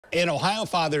An Ohio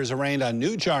father is arraigned on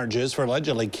new charges for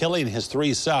allegedly killing his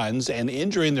 3 sons and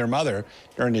injuring their mother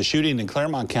during a shooting in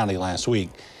Claremont County last week.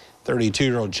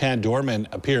 32-year-old Chad Dorman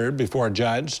appeared before a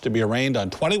judge to be arraigned on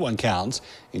 21 counts,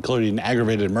 including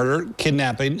aggravated murder,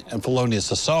 kidnapping, and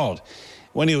felonious assault.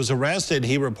 When he was arrested,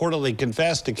 he reportedly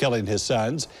confessed to killing his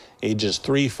sons, ages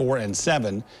 3, 4, and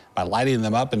 7, by lighting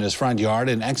them up in his front yard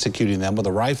and executing them with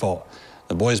a rifle.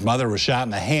 The boy's mother was shot in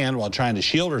the hand while trying to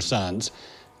shield her sons.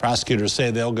 Prosecutors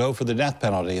say they'll go for the death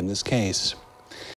penalty in this case.